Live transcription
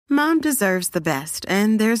Mom deserves the best,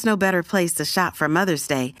 and there's no better place to shop for Mother's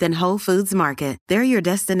Day than Whole Foods Market. They're your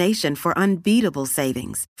destination for unbeatable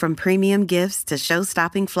savings, from premium gifts to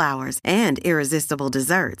show-stopping flowers and irresistible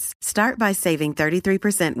desserts. Start by saving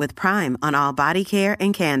 33% with Prime on all body care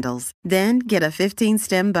and candles. Then get a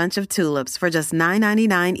 15-stem bunch of tulips for just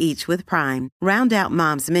 $9.99 each with Prime. Round out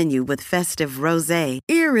Mom's menu with festive rosé,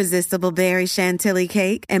 irresistible berry chantilly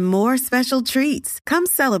cake, and more special treats. Come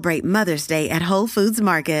celebrate Mother's Day at Whole Foods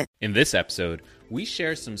Market. In this episode, we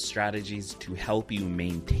share some strategies to help you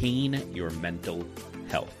maintain your mental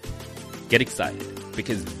health. Get excited,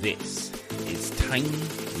 because this is Tiny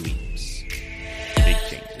Leaps, Big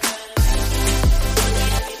Changes.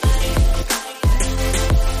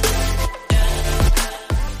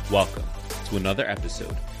 Welcome to another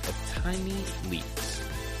episode of Tiny Leaps,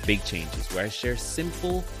 Big Changes, where I share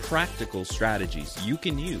simple, practical strategies you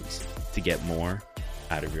can use to get more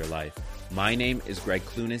out of your life. My name is Greg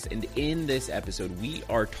Clunis, and in this episode, we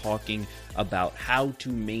are talking about how to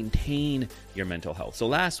maintain your mental health. So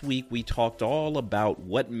last week, we talked all about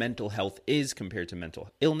what mental health is compared to mental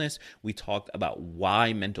illness. We talked about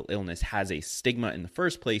why mental illness has a stigma in the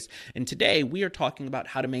first place. And today, we are talking about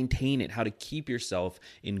how to maintain it, how to keep yourself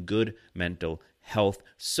in good mental health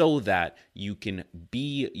so that you can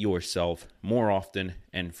be yourself more often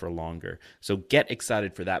and for longer. So get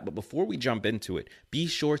excited for that. But before we jump into it, be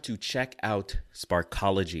sure to check out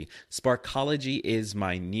Sparkology. Sparkology is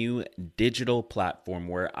my new digital platform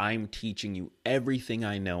where I'm teaching you everything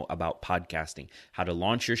I know about podcasting, how to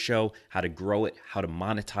launch your show, how to grow it, how to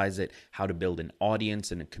monetize it, how to build an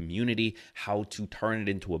audience and a community, how to turn it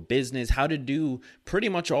into a business, how to do pretty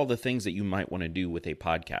much all the things that you might want to do with a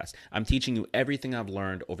podcast. I'm teaching you everything I've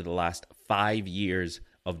learned over the last 5 years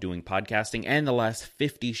of doing podcasting and the last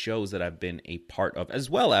 50 shows that I've been a part of, as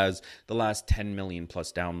well as the last 10 million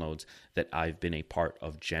plus downloads that I've been a part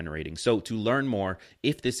of generating. So to learn more,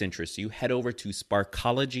 if this interests you, head over to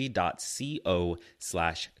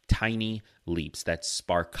sparkology.co/tinyleaps. That's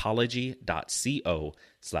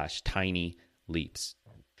sparkology.co/tinyleaps.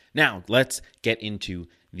 Now, let's get into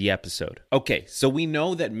the episode. Okay, so we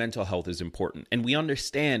know that mental health is important, and we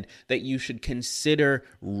understand that you should consider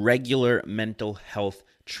regular mental health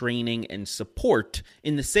training and support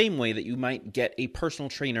in the same way that you might get a personal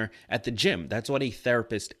trainer at the gym. That's what a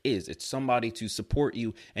therapist is. It's somebody to support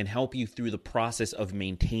you and help you through the process of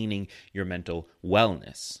maintaining your mental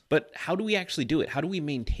wellness. But how do we actually do it? How do we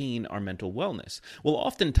maintain our mental wellness? Well,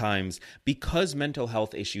 oftentimes, because mental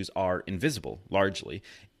health issues are invisible, largely,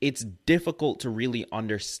 it's difficult to really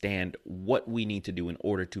understand what we need to do in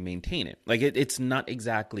order to maintain it. Like, it's not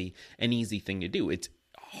exactly an easy thing to do. It's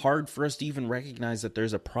hard for us to even recognize that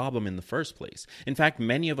there's a problem in the first place. In fact,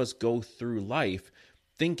 many of us go through life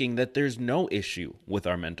thinking that there's no issue with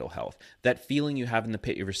our mental health. That feeling you have in the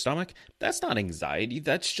pit of your stomach, that's not anxiety,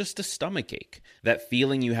 that's just a stomach ache. That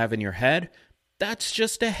feeling you have in your head, that's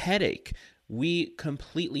just a headache. We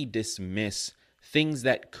completely dismiss things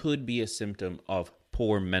that could be a symptom of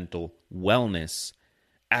poor mental wellness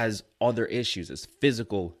as other issues, as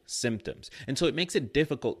physical symptoms. And so it makes it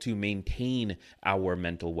difficult to maintain our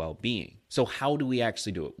mental well-being. So how do we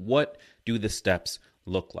actually do it? What do the steps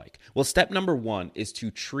look like? Well, step number 1 is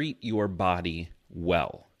to treat your body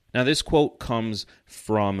well. Now, this quote comes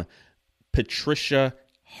from Patricia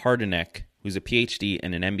Hardeneck, who's a PhD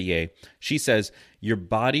and an MBA. She says, your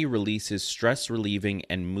body releases stress-relieving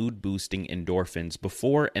and mood-boosting endorphins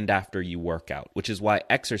before and after you work out, which is why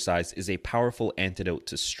exercise is a powerful antidote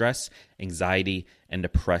to stress, anxiety, and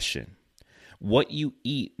depression. What you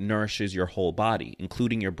eat nourishes your whole body,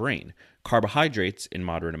 including your brain. Carbohydrates, in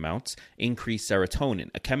moderate amounts, increase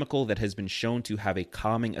serotonin, a chemical that has been shown to have a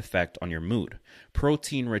calming effect on your mood.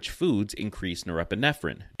 Protein-rich foods increase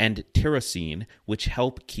norepinephrine and tyrosine, which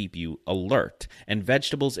help keep you alert. And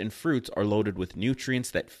vegetables and fruits are loaded with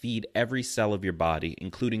nutrients that feed every cell of your body,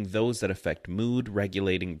 including those that affect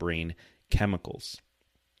mood-regulating brain chemicals.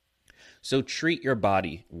 So treat your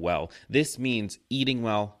body well. This means eating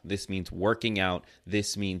well. This means working out.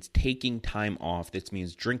 This means taking time off. This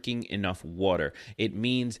means drinking enough water. It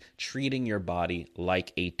means treating your body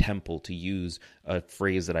like a temple, to use a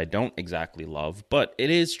phrase that I don't exactly love, but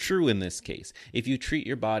it is true in this case. If you treat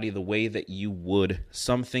your body the way that you would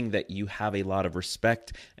something that you have a lot of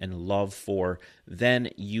respect and love for,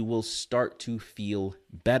 then you will start to feel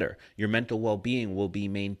better. Your mental well-being will be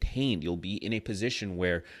maintained. You'll be in a position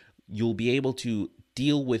where you'll be able to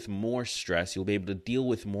deal with more stress, you'll be able to deal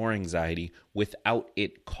with more anxiety without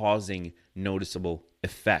it causing noticeable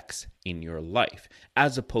effects in your life,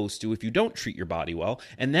 as opposed to if you don't treat your body well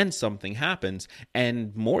and then something happens,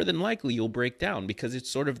 and more than likely you'll break down because it's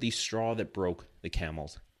sort of the straw that broke the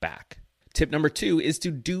camel's back. Tip number 2 is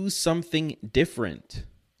to do something different.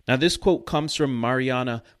 Now, this quote comes from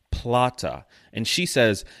Mariana Plata, and she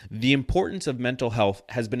says, "The importance of mental health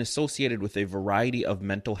has been associated with a variety of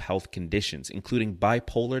mental health conditions, including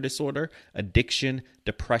bipolar disorder, addiction,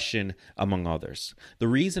 depression, among others. The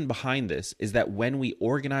reason behind this is that when we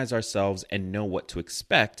organize ourselves and know what to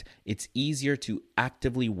expect, it's easier to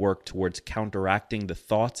actively work towards counteracting the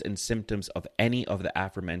thoughts and symptoms of any of the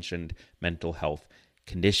aforementioned mental health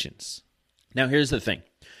conditions." Now, here's the thing.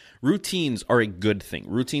 Routines are a good thing.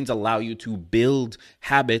 Routines allow you to build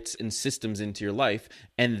habits and systems into your life,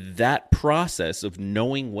 and that process of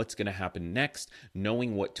knowing what's going to happen next,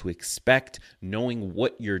 knowing what to expect, knowing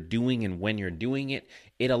what you're doing and when you're doing it,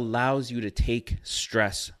 it allows you to take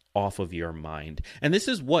stress off of your mind. And this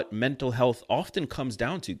is what mental health often comes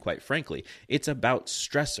down to, quite frankly. It's about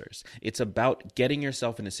stressors. It's about getting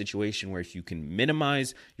yourself in a situation where if you can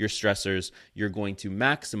minimize your stressors, you're going to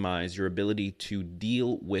maximize your ability to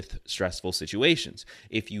deal with stressful situations.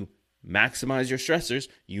 If you maximize your stressors,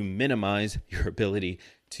 you minimize your ability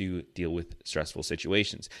to deal with stressful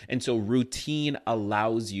situations. And so routine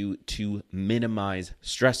allows you to minimize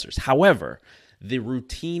stressors. However, the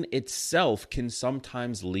routine itself can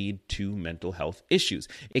sometimes lead to mental health issues.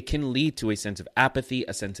 It can lead to a sense of apathy,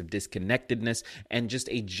 a sense of disconnectedness, and just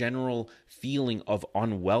a general feeling of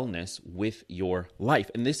unwellness with your life.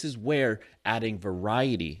 And this is where adding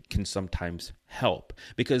variety can sometimes help,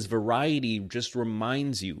 because variety just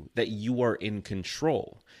reminds you that you are in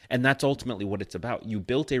control. And that's ultimately what it's about. You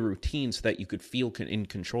built a routine so that you could feel in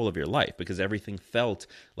control of your life, because everything felt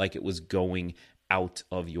like it was going out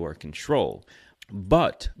of your control.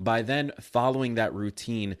 But by then following that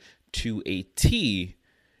routine to a T,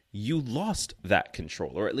 you lost that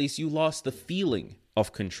control, or at least you lost the feeling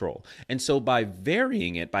of control. And so by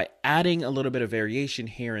varying it, by adding a little bit of variation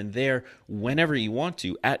here and there, whenever you want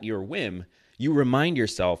to, at your whim, you remind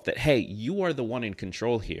yourself that, hey, you are the one in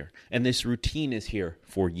control here, and this routine is here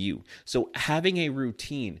for you. So having a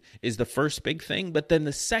routine is the first big thing, but then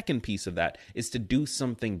the second piece of that is to do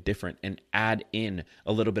something different and add in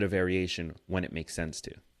a little bit of variation when it makes sense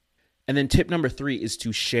to. And then tip number 3 is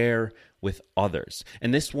to share with others.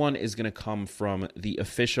 And this one is going to come from the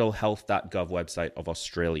official health.gov website of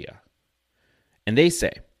Australia. And they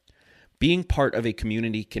say, being part of a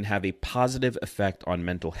community can have a positive effect on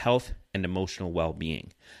mental health and emotional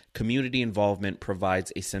well-being. Community involvement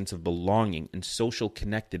provides a sense of belonging and social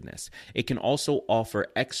connectedness. It can also offer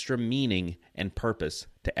extra meaning and purpose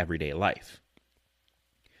to everyday life.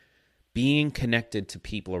 Being connected to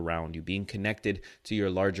people around you, being connected to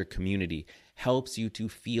your larger community, helps you to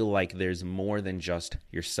feel like there's more than just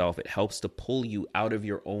yourself. It helps to pull you out of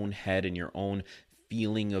your own head and your own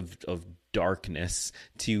feeling of darkness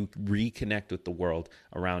to reconnect with the world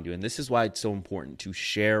around you. And this is why it's so important to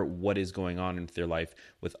share what is going on in their life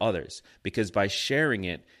with others, because by sharing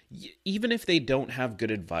it, even if they don't have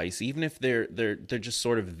good advice, even if they're just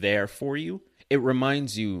sort of there for you, it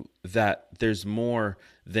reminds you that there's more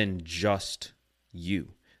than just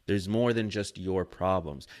you. There's more than just your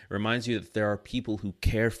problems. It reminds you that there are people who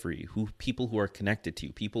care for you, people who are connected to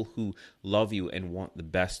you, people who love you and want the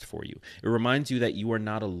best for you. It reminds you that you are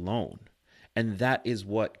not alone. And that is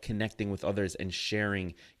what connecting with others and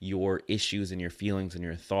sharing your issues and your feelings and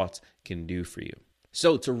your thoughts can do for you.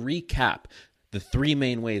 So to recap, the 3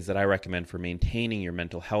 main ways that I recommend for maintaining your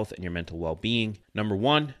mental health and your mental well-being. Number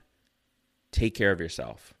 1, take care of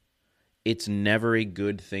yourself. It's never a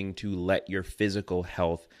good thing to let your physical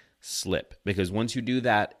health slip, because once you do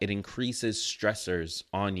that, it increases stressors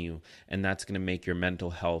on you, and that's going to make your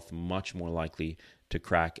mental health much more likely to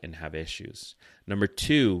crack and have issues. Number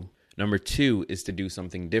two is to do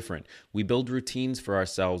something different. We build routines for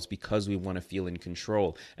ourselves because we want to feel in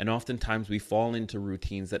control. And oftentimes we fall into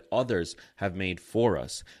routines that others have made for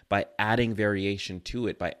us. By adding variation to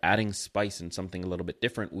it, by adding spice and something a little bit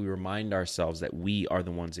different, we remind ourselves that we are the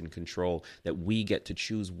ones in control, that we get to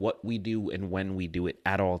choose what we do and when we do it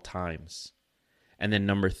at all times. And then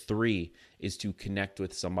number 3 is to connect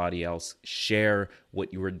with somebody else, share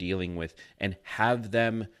what you are dealing with, and have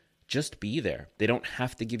them just be there. They don't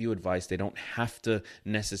have to give you advice. They don't have to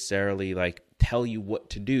necessarily tell you what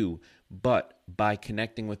to do. But by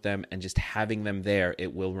connecting with them and just having them there,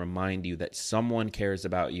 it will remind you that someone cares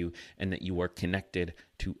about you and that you are connected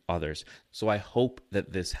to others. So I hope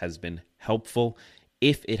that this has been helpful.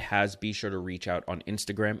 If it has, be sure to reach out on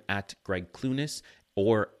Instagram at Greg Clunis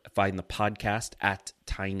or find the podcast at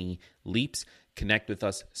Tiny Leaps. Connect with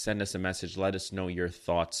us, send us a message, let us know your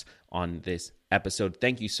thoughts on this episode.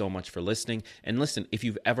 Thank you so much for listening. And listen, if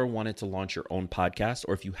you've ever wanted to launch your own podcast,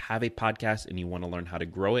 or if you have a podcast and you want to learn how to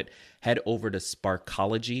grow it, head over to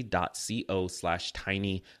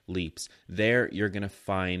sparkology.co/tinyleaps. There, you're going to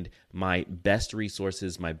find my best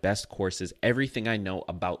resources, my best courses, everything I know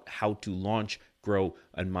about how to launch, grow,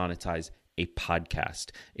 and monetize a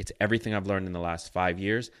podcast. It's everything I've learned in the last 5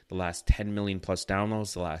 years, the last 10 million plus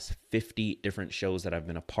downloads, the last 50 different shows that I've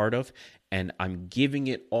been a part of, and I'm giving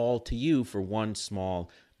it all to you for one small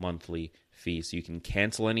monthly fee. So you can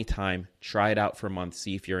cancel anytime, try it out for a month,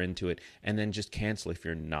 see if you're into it, and then just cancel if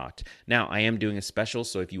you're not. Now, I am doing a special,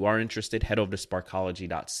 so if you are interested, head over to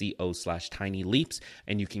sparkology.co/tinyleaps,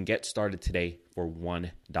 and you can get started today for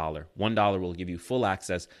 $1. $1 will give you full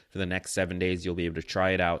access for the next 7 days. You'll be able to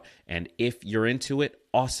try it out, and if you're into it,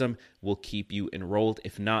 awesome, we'll keep you enrolled.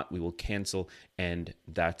 If not, we will cancel, and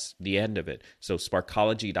that's the end of it. So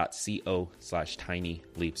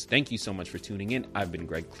sparkology.co/tinyleaps. Thank you so much for tuning in. I've been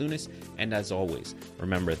Greg Clunis, and as always,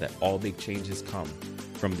 remember that all big changes come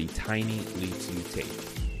from the tiny leaps you take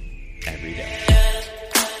every day.